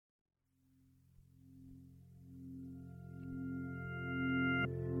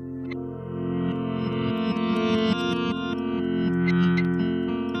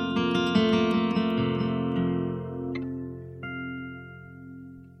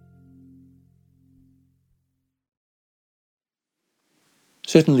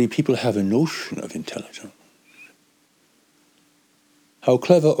Certainly people have a notion of intelligence. How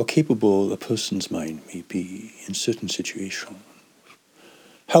clever or capable a person's mind may be in certain situations.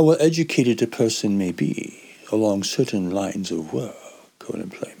 How well educated a person may be along certain lines of work or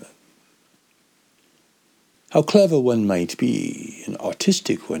employment. How clever one might be and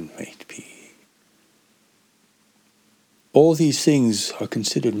artistic one might be. All these things are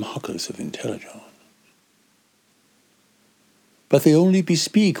considered markers of intelligence. But they only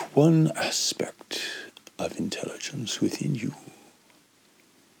bespeak one aspect of intelligence within you.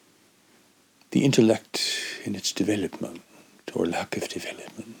 The intellect in its development or lack of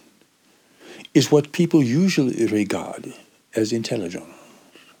development is what people usually regard as intelligence.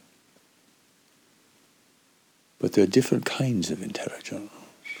 But there are different kinds of intelligence.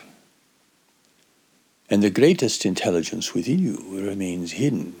 And the greatest intelligence within you remains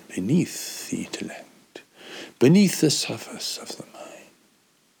hidden beneath the intellect, beneath the surface of the mind.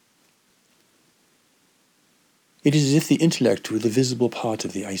 It is as if the intellect were the visible part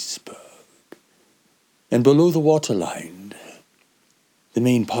of the iceberg, and below the waterline, the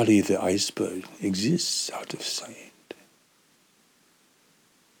main body of the iceberg exists out of sight.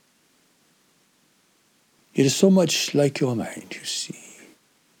 It is so much like your mind, you see.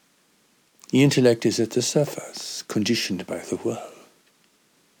 The intellect is at the surface, conditioned by the world,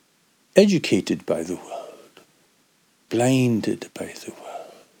 educated by the world, blinded by the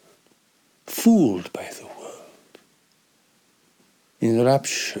world, fooled by the world,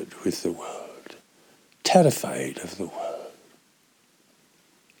 enraptured with the world, terrified of the world.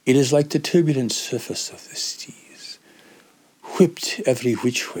 It is like the turbulent surface of the seas, whipped every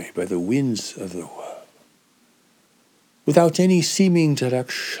which way by the winds of the world, without any seeming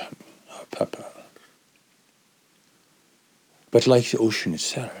direction or purpose. But like the ocean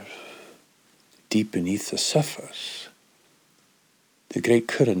itself, deep beneath the surface, the great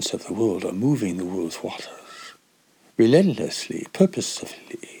currents of the world are moving the world's waters, relentlessly,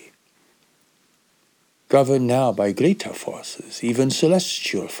 purposefully, governed now by greater forces, even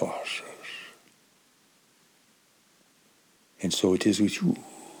celestial forces. And so it is with you.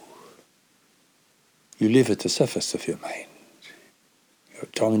 You live at the surface of your mind. You're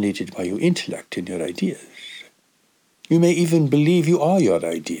dominated by your intellect and your ideas. You may even believe you are your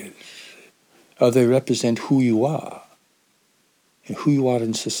ideas, or they represent who you are, and who you are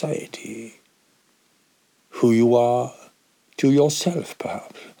in society, who you are to yourself,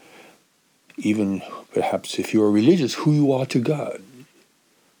 perhaps. Even, perhaps, if you are religious, who you are to God.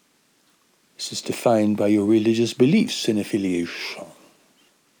 This is defined by your religious beliefs and affiliation.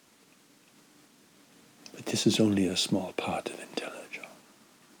 But this is only a small part of intelligence.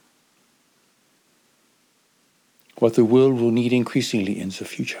 What the world will need increasingly in the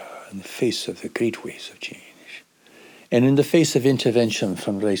future, in the face of the great waves of change, and in the face of intervention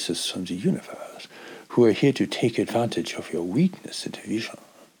from races from the universe, who are here to take advantage of your weakness and vision,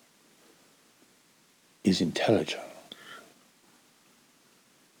 is intelligence.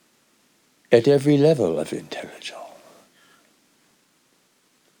 At every level of intelligence.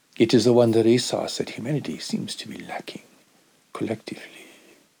 It is the one the resource that humanity seems to be lacking collectively.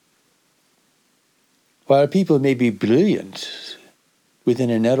 While people may be brilliant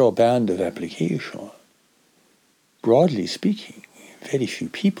within a narrow band of application, broadly speaking, very few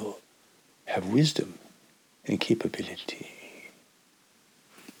people have wisdom and capability.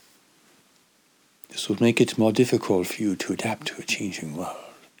 This will make it more difficult for you to adapt to a changing world,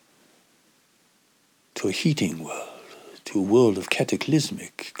 to a heating world, to a world of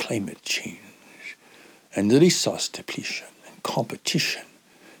cataclysmic climate change and resource depletion and competition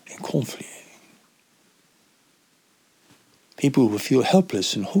and conflict. People will feel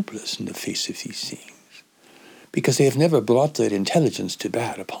helpless and hopeless in the face of these things because they have never brought their intelligence to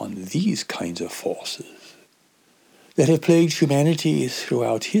bear upon these kinds of forces that have plagued humanity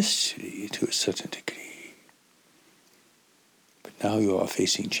throughout history to a certain degree. But now you are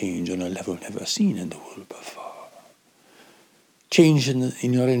facing change on a level never seen in the world before. Change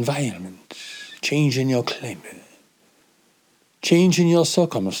in your environment, change in your climate, change in your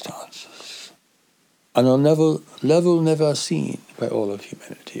circumstances, on a level never seen by all of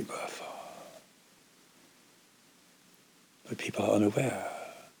humanity before. But people are unaware,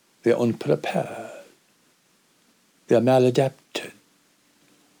 they're unprepared, they're maladapted,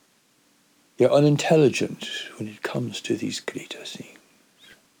 they're unintelligent when it comes to these greater things.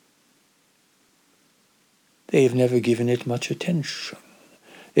 They have never given it much attention.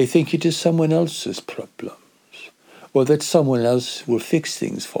 They think it is someone else's problems, or that someone else will fix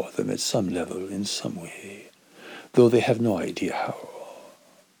things for them at some level in some way, though they have no idea how.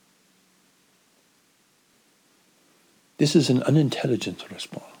 This is an unintelligent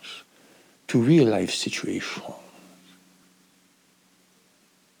response to real-life situations.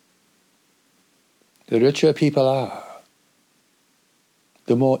 The richer people are,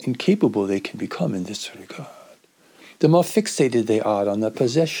 the more incapable they can become in this regard. The more fixated they are on their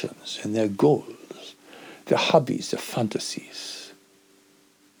possessions and their goals, their hobbies, their fantasies,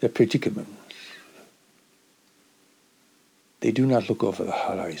 their predicaments. They do not look over the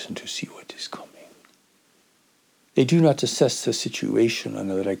horizon to see what is coming. They do not assess the situation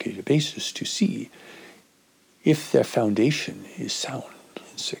on a regular basis to see if their foundation is sound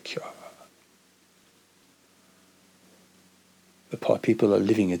and secure. The poor people are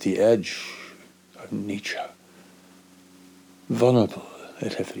living at the edge of nature, vulnerable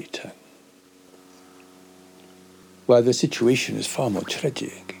at every turn. While the situation is far more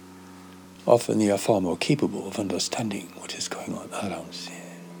tragic, often they are far more capable of understanding what is going on around them.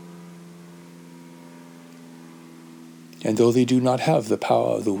 And though they do not have the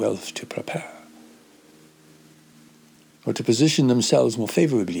power or the wealth to prepare, or to position themselves more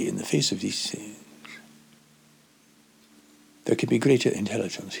favorably in the face of these things, there can be greater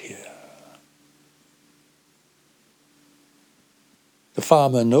intelligence here. The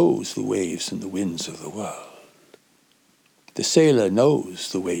farmer knows the waves and the winds of the world. The sailor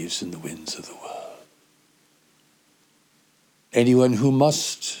knows the waves and the winds of the world. Anyone who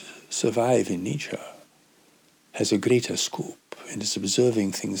must survive in nature has a greater scope and is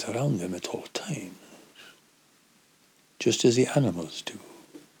observing things around them at all times, just as the animals do,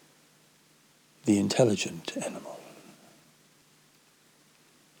 the intelligent animals.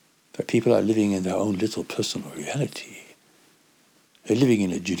 But people are living in their own little personal reality. They're living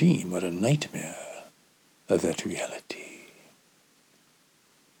in a dream or a nightmare of that reality.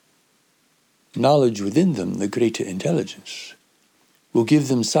 Knowledge within them, the greater intelligence, will give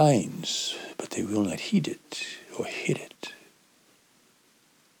them signs, but they will not heed it or hit it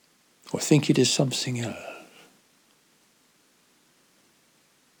or think it is something else.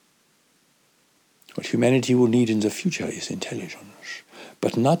 What humanity will need in the future is intelligence.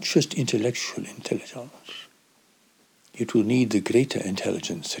 But not just intellectual intelligence. It will need the greater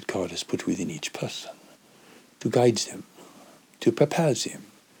intelligence that God has put within each person to guide them, to prepare them,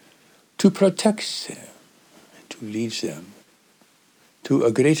 to protect them, and to lead them to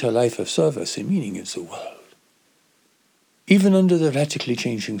a greater life of service and meaning in the world, even under the radically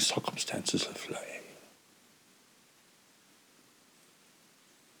changing circumstances of life.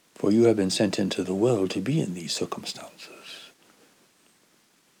 For you have been sent into the world to be in these circumstances.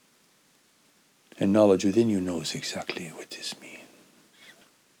 And knowledge within you knows exactly what this means.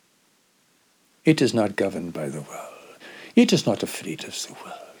 It is not governed by the world. It is not afraid of the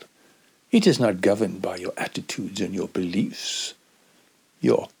world. It is not governed by your attitudes and your beliefs,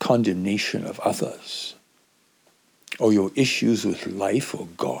 your condemnation of others, or your issues with life or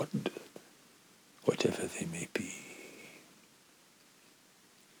God, whatever they may be.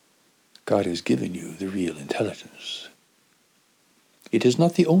 God has given you the real intelligence. It is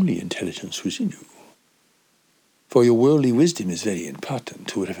not the only intelligence within you, for your worldly wisdom is very important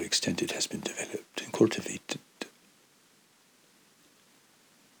to whatever extent it has been developed and cultivated.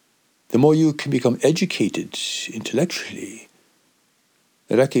 The more you can become educated intellectually,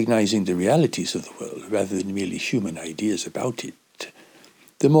 recognizing the realities of the world rather than merely human ideas about it,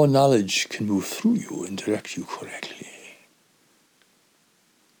 the more knowledge can move through you and direct you correctly.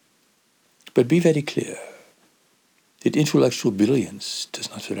 But be very clear that intellectual brilliance does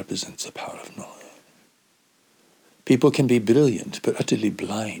not represent the power of knowledge. People can be brilliant but utterly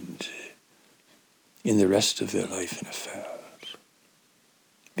blind in the rest of their life and affairs.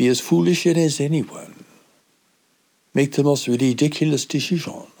 Be as foolish as anyone. Make the most ridiculous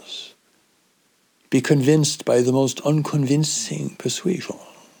decisions. Be convinced by the most unconvincing persuasions,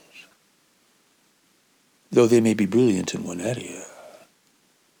 though they may be brilliant in one area.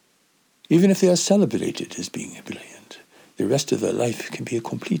 Even if they are celebrated as being brilliant, the rest of their life can be a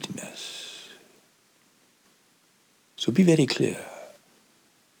complete mess. So be very clear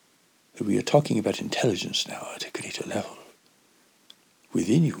that we are talking about intelligence now at a greater level,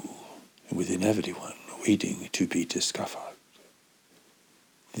 within you and within everyone, waiting to be discovered.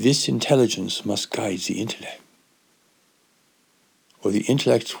 This intelligence must guide the intellect, or the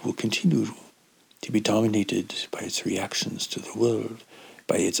intellect will continue to be dominated by its reactions to the world,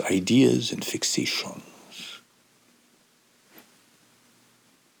 by its ideas and fixations.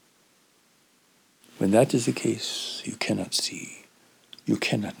 When that is the case, you cannot see, you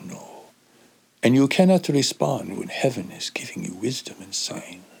cannot know, and you cannot respond when heaven is giving you wisdom and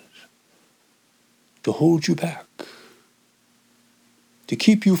signs to hold you back, to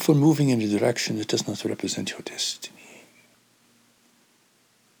keep you from moving in a direction that does not represent your destiny.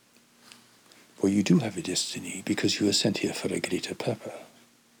 For you do have a destiny because you are sent here for a greater purpose.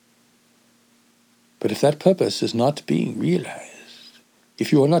 But if that purpose is not being realized,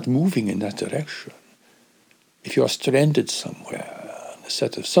 if you are not moving in that direction, if you are stranded somewhere in a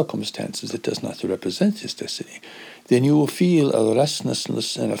set of circumstances that does not represent this destiny, then you will feel a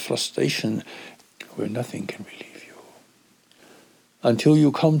restlessness and a frustration where nothing can relieve you. Until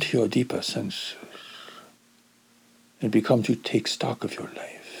you come to your deeper senses and become to take stock of your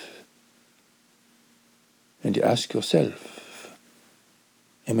life. And you ask yourself,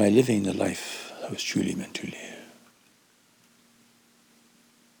 am I living the life I was truly meant to live?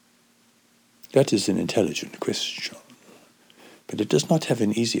 That is an intelligent question, but it does not have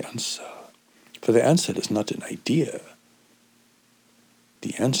an easy answer, for the answer is not an idea.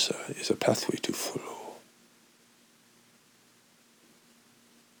 The answer is a pathway to follow.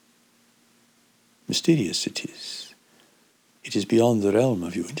 Mysterious it is. It is beyond the realm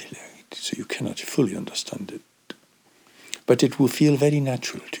of your intellect, so you cannot fully understand it. But it will feel very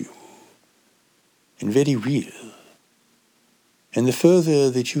natural to you, and very real. And the further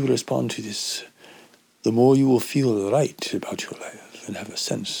that you respond to this, the more you will feel right about your life and have a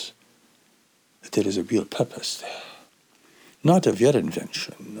sense that there is a real purpose there. Not of your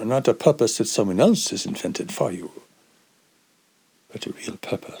invention, or not a purpose that someone else has invented for you, but a real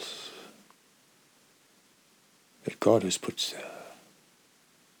purpose that God has put there.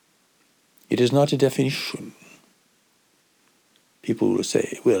 It is not a definition. People will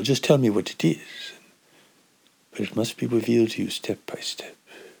say, well, just tell me what it is. But it must be revealed to you step by step.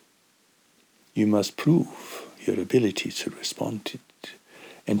 You must prove your ability to respond to it,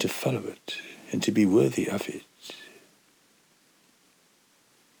 and to follow it, and to be worthy of it.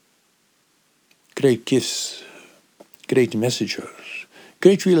 Great gifts, great messengers,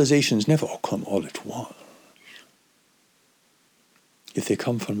 great realizations never come all at once. If they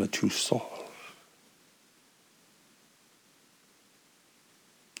come from a true soul.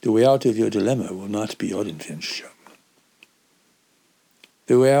 The way out of your dilemma will not be your invention.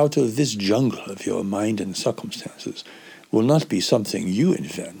 The way out of this jungle of your mind and circumstances will not be something you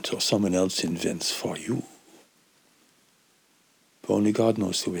invent or someone else invents for you. For only God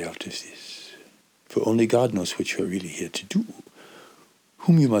knows the way out of this. For only God knows what you are really here to do,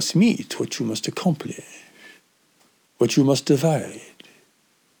 whom you must meet, what you must accomplish, what you must divide.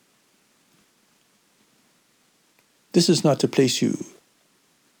 This is not to place you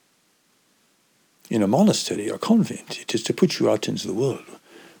in a monastery or convent. It is to put you out into the world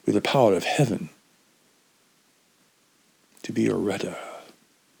with the power of heaven to be your rudder,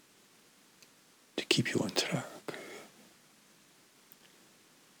 to keep you on track.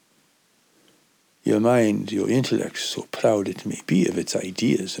 Your mind, your intellect, so proud it may be of its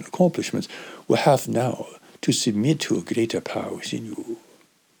ideas and accomplishments, will have now to submit to a greater power within you.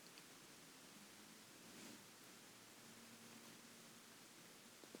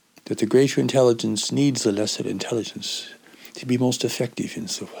 That the greater intelligence needs the lesser intelligence to be most effective in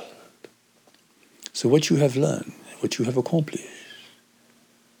the world. So what you have learned, what you have accomplished,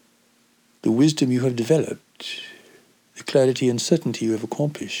 the wisdom you have developed, the clarity and certainty you have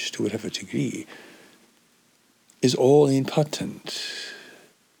accomplished to whatever degree, is all important.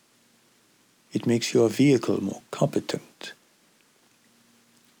 It makes your vehicle more competent.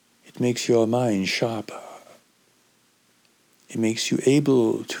 It makes your mind sharper. It makes you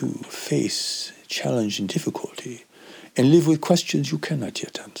able to face challenge and difficulty and live with questions you cannot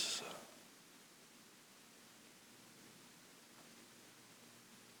yet answer.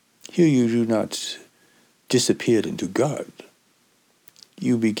 Here you do not disappear into God.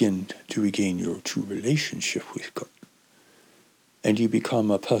 You begin to regain your true relationship with God. And you become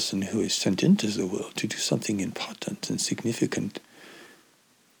a person who is sent into the world to do something important and significant,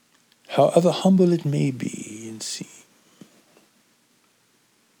 however humble it may be and seem.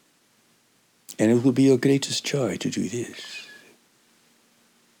 And it will be your greatest joy to do this.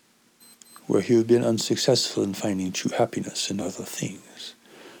 Where you have been unsuccessful in finding true happiness in other things,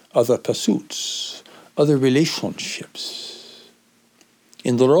 other pursuits, other relationships,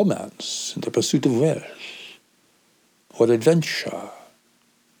 in the romance, in the pursuit of wealth, or adventure.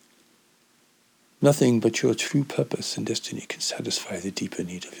 Nothing but your true purpose and destiny can satisfy the deeper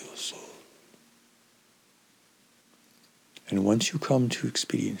need of your soul. And once you come to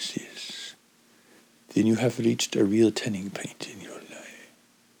experience this, then you have reached a real turning point in your life.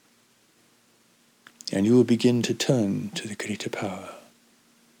 And you will begin to turn to the greater power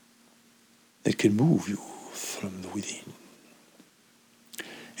that can move you from the within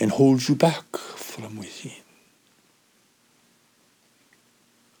and hold you back from within.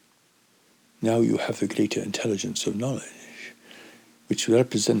 Now you have the greater intelligence of knowledge, which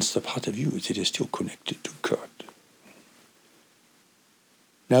represents the part of you that is still connected to God.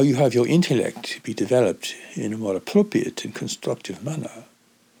 Now you have your intellect be developed in a more appropriate and constructive manner.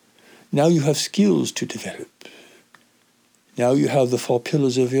 Now you have skills to develop. Now you have the 4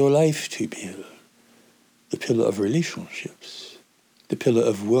 pillars of your life to build. The pillar of relationships, the pillar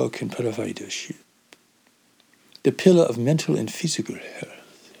of work and providership, the pillar of mental and physical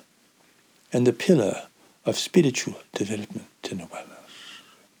health, and the pillar of spiritual development and awareness.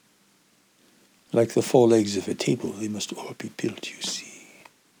 Like the 4 legs of a table, they must all be built, you see.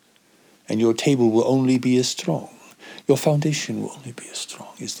 And your table will only be as strong, your foundation will only be as strong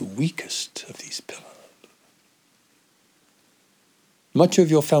as the weakest of these pillars. Much of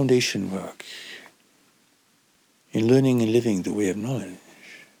your foundation work in learning and living the way of knowledge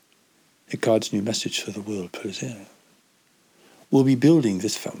that God's new message for the world presents will be building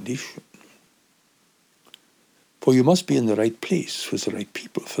this foundation. For you must be in the right place with the right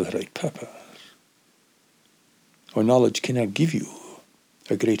people for the right purpose. Or knowledge cannot give you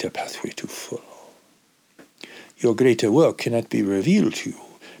a greater pathway to follow. Your greater work cannot be revealed to you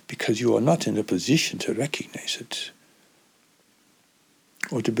because you are not in a position to recognize it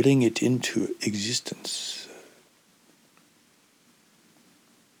or to bring it into existence.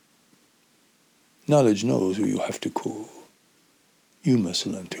 Knowledge knows where you have to go. You must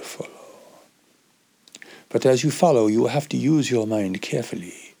learn to follow. But as you follow, you will have to use your mind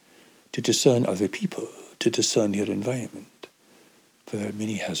carefully to discern other people, to discern your environment. For there are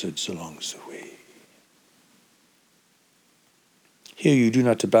many hazards along the way. Here you do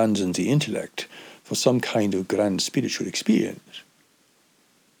not abandon the intellect for some kind of grand spiritual experience.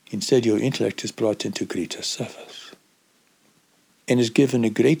 Instead, your intellect is brought into greater service and is given a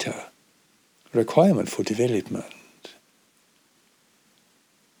greater requirement for development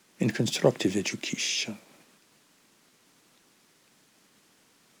in constructive education.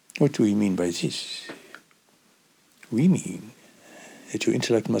 What do we mean by this? We mean that your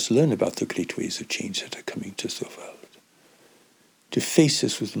intellect must learn about the great ways of change that are coming to the world. To face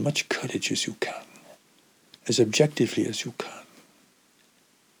this with as much courage as you can, as objectively as you can.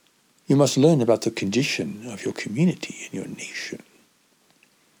 You must learn about the condition of your community and your nation,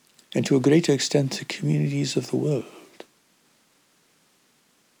 and to a greater extent the communities of the world.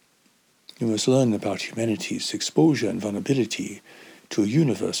 You must learn about humanity's exposure and vulnerability to a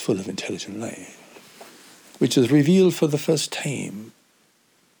universe full of intelligent life, which is revealed for the first time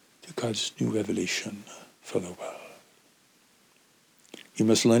to God's new revelation for the world. You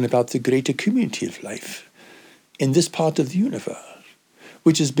must learn about the greater community of life in this part of the universe,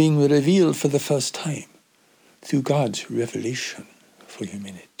 which is being revealed for the first time through God's revelation for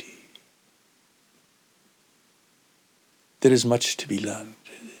humanity. There is much to be learned.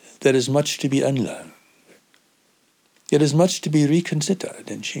 There is much to be unlearned. There is much to be reconsidered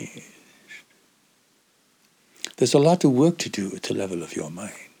and changed. There's a lot of work to do at the level of your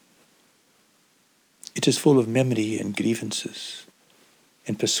mind. It is full of memory and grievances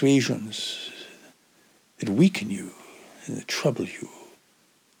and persuasions that weaken you and that trouble you,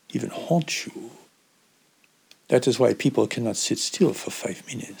 even haunt you. That is why people cannot sit still for 5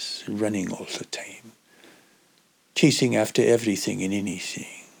 minutes, running all the time, chasing after everything and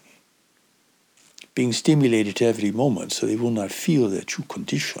anything, being stimulated every moment so they will not feel their true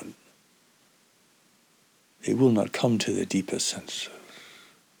condition. They will not come to their deeper senses.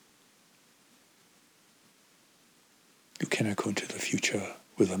 You cannot go into the future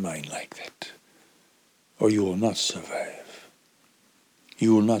with a mind like that, or you will not survive.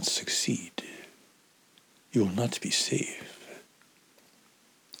 You will not succeed. You will not be safe.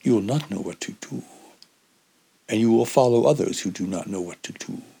 You will not know what to do, and you will follow others who do not know what to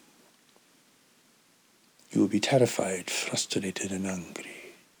do. You will be terrified, frustrated, and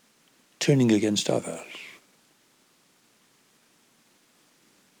angry, turning against others.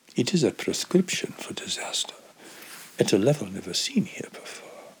 It is a prescription for disaster at a level never seen here before.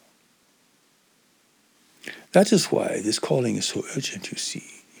 That is why this calling is so urgent, you see.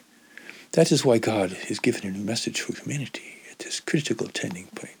 That is why God has given a new message for humanity at this critical turning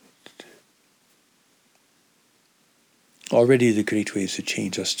point. Already the great waves of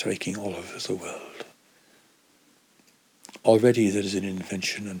change are striking all over the world. Already there is an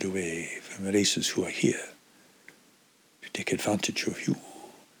intervention underway from races who are here to take advantage of you,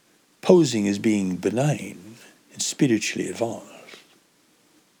 posing as being benign and spiritually advanced,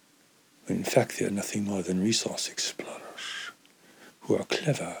 when in fact they are nothing more than resource explorers who are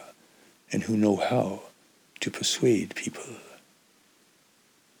clever and who know how to persuade people.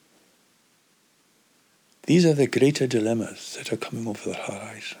 These are the greater dilemmas that are coming over the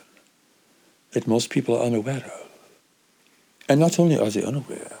horizon that most people are unaware of. And not only are they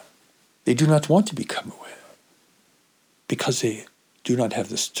unaware, they do not want to become aware because they do not have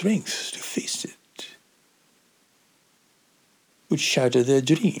the strength to face it, would shatter their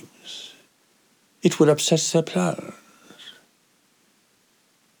dreams. It would upset their plans.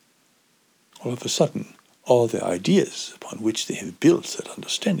 All of a sudden, all the ideas upon which they have built that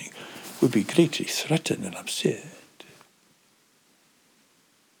understanding would be greatly threatened and upset.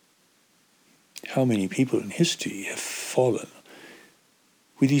 How many people in history have fallen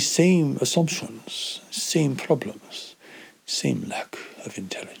with these same assumptions, same problems, same lack of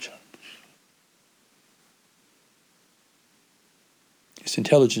intelligence? This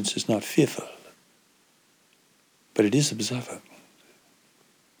intelligence is not fearful, but it is observant.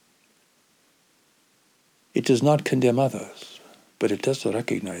 It does not condemn others, but it does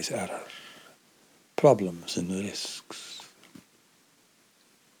recognize errors, problems, and risks.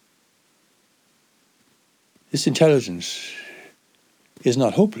 This intelligence is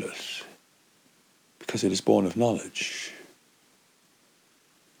not hopeless because it is born of knowledge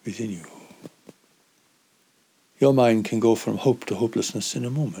within you. Your mind can go from hope to hopelessness in a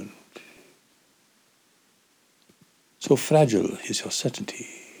moment. So fragile is your certainty.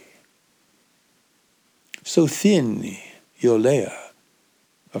 So thin your layer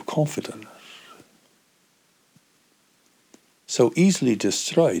of confidence. So easily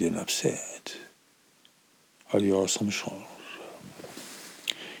destroyed and upset are your assumptions.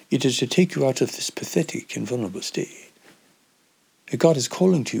 It is to take you out of this pathetic and vulnerable state that God is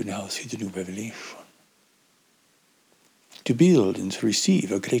calling to you now through the new revelation, to build and to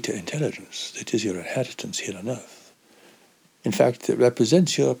receive a greater intelligence that is your inheritance here on earth. In fact, that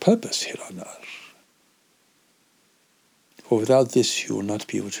represents your purpose here on earth. For without this, you will not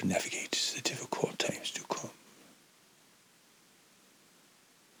be able to navigate the difficult times to come.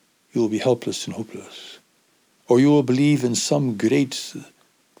 You will be helpless and hopeless, or you will believe in some great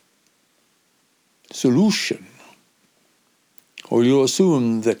solution, or you'll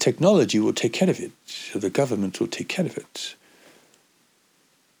assume that technology will take care of it, or the government will take care of it,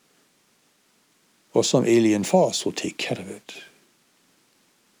 or some alien force will take care of it.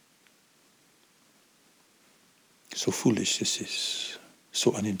 So foolish this is,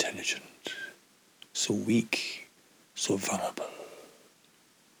 so unintelligent, so weak, so vulnerable.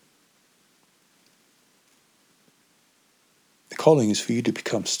 The calling is for you to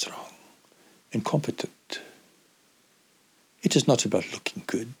become strong and competent. It is not about looking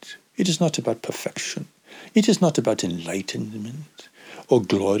good. It is not about perfection. It is not about enlightenment or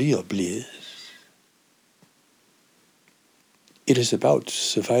glory or bliss. It is about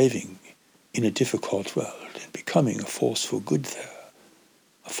surviving in a difficult world and becoming a force for good there,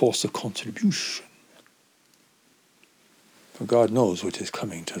 a force of contribution. For God knows what is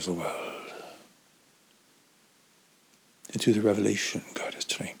coming to the world. And through the revelation, God is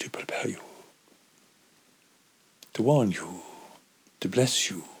trying to prepare you, to warn you, to bless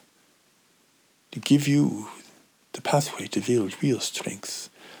you, to give you the pathway to build real strength,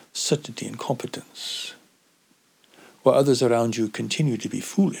 certainty, and competence, while others around you continue to be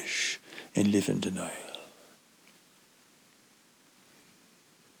foolish and live in denial.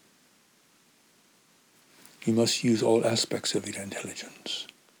 You must use all aspects of your intelligence,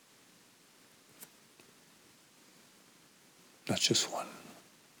 not just one.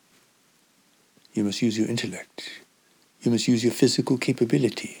 You must use your intellect. You must use your physical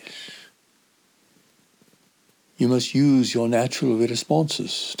capabilities. You must use your natural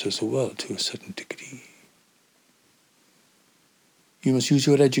responses to the world to a certain degree. You must use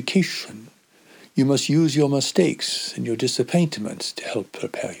your education. You must use your mistakes and your disappointments to help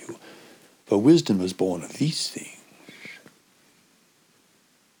prepare you. For wisdom is born of these things.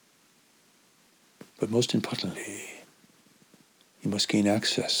 But most importantly, you must gain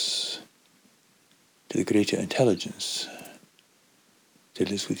access to the greater intelligence that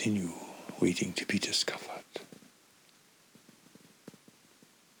is within you, waiting to be discovered.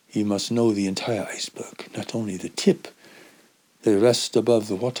 You must know the entire iceberg, not only the tip that rests above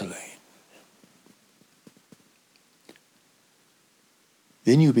the waterline.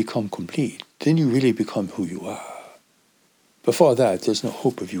 Then you become complete. Then you really become who you are. Before that, there's no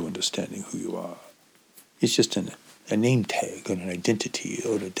hope of you understanding who you are. It's just a name tag or an identity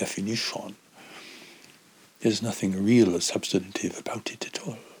or a definition. There's nothing real or substantive about it at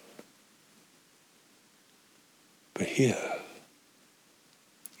all. But here,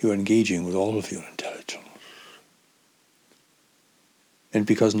 you're engaging with all of your intelligence. And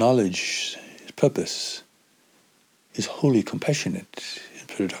because knowledge, its purpose, is wholly compassionate and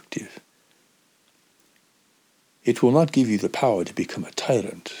productive, it will not give you the power to become a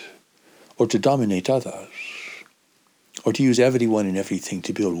tyrant or to dominate others or to use everyone and everything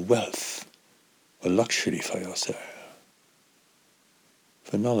to build wealth or luxury for yourself.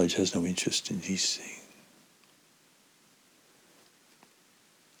 For knowledge has no interest in these things.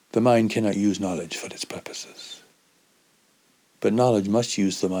 The mind cannot use knowledge for its purposes. But knowledge must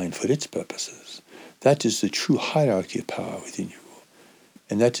use the mind for its purposes. That is the true hierarchy of power within you.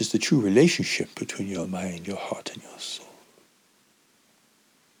 And that is the true relationship between your mind, your heart, and your soul.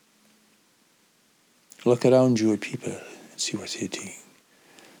 Look around you at people and see what they're doing.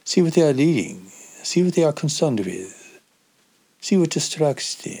 See what they are leading. See what they are concerned with. See what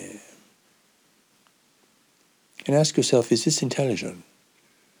distracts them. And ask yourself, is this intelligent?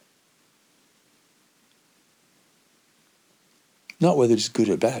 Not whether it's good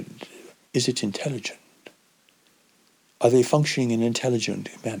or bad. Is it intelligent? Are they functioning in an intelligent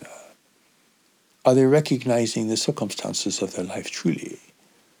manner? Are they recognizing the circumstances of their life truly?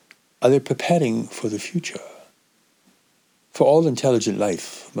 Are they preparing for the future? For all intelligent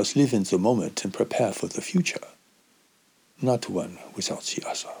life must live in the moment and prepare for the future, not one without the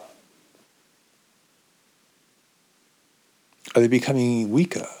other. Are they becoming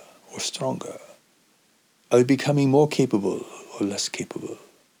weaker or stronger? Are they becoming more capable or less capable?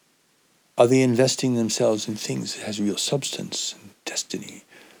 Are they investing themselves in things that has real substance and destiny?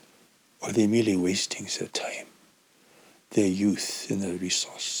 Or are they merely wasting their time, their youth, and their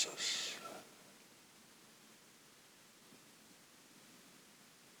resources?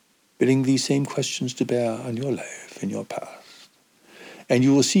 Bring these same questions to bear on your life and your past, and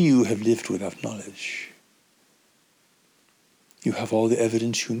you will see you have lived without knowledge. You have all the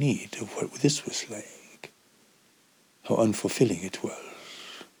evidence you need of what this was like, how unfulfilling it was,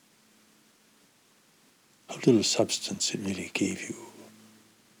 how little substance it really gave you,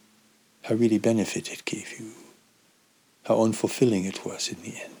 how really benefit it gave you, how unfulfilling it was in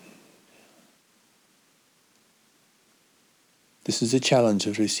the end. This is the challenge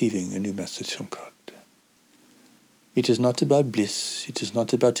of receiving a new message from God. It is not about bliss, it is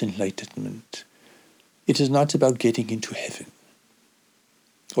not about enlightenment, it is not about getting into heaven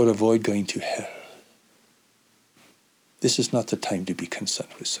or avoid going to hell. This is not the time to be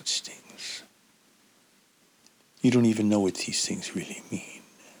concerned with such things. You don't even know what these things really mean.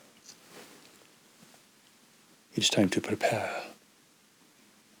 It's time to prepare,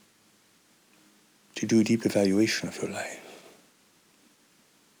 to do a deep evaluation of your life,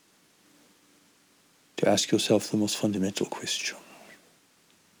 to ask yourself the most fundamental question.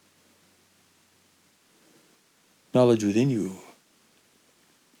 Knowledge within you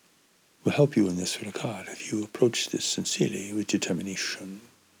will help you in this regard if you approach this sincerely with determination.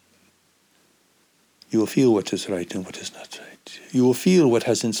 You will feel what is right and what is not right. You will feel what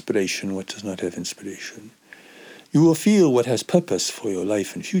has inspiration, what does not have inspiration. You will feel what has purpose for your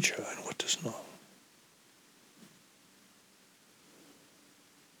life and future and what does not.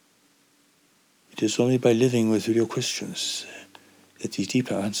 It is only by living with real questions that these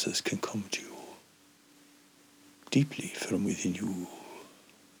deeper answers can come to you, deeply from within you.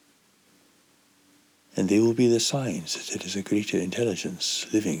 And they will be the signs that there is a greater intelligence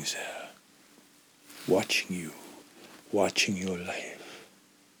living there, watching you, watching your life.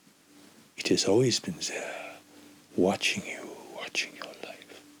 It has always been there, watching you, watching your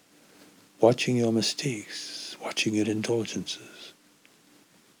life, watching your mistakes, watching your indulgences,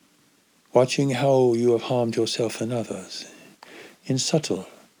 watching how you have harmed yourself and others in subtle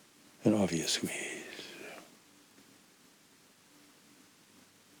and obvious ways.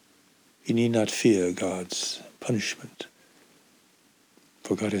 You need not fear God's punishment,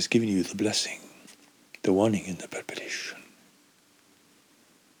 for God has given you the blessing, the warning, and the preparation.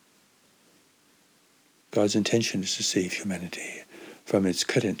 God's intention is to save humanity from its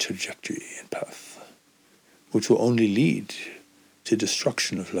current trajectory and path, which will only lead to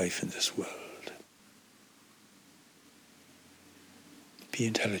destruction of life in this world. Be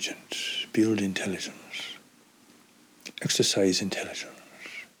intelligent, build intelligence, exercise intelligence,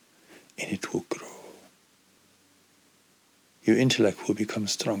 and it will grow. Your intellect will become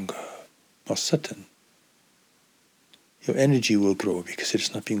stronger, more certain. Your energy will grow because it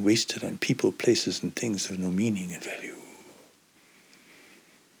is not being wasted on people, places, and things of no meaning and value.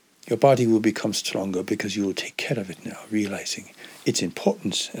 Your body will become stronger because you will take care of it now, realizing its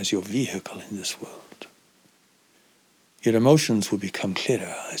importance as your vehicle in this world. Your emotions will become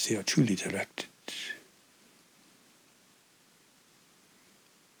clearer as they are truly directed.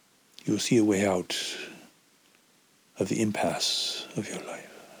 You will see a way out of the impasse of your life.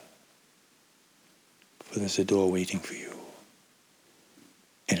 For there's a door waiting for you,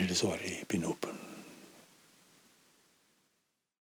 and it has already been opened.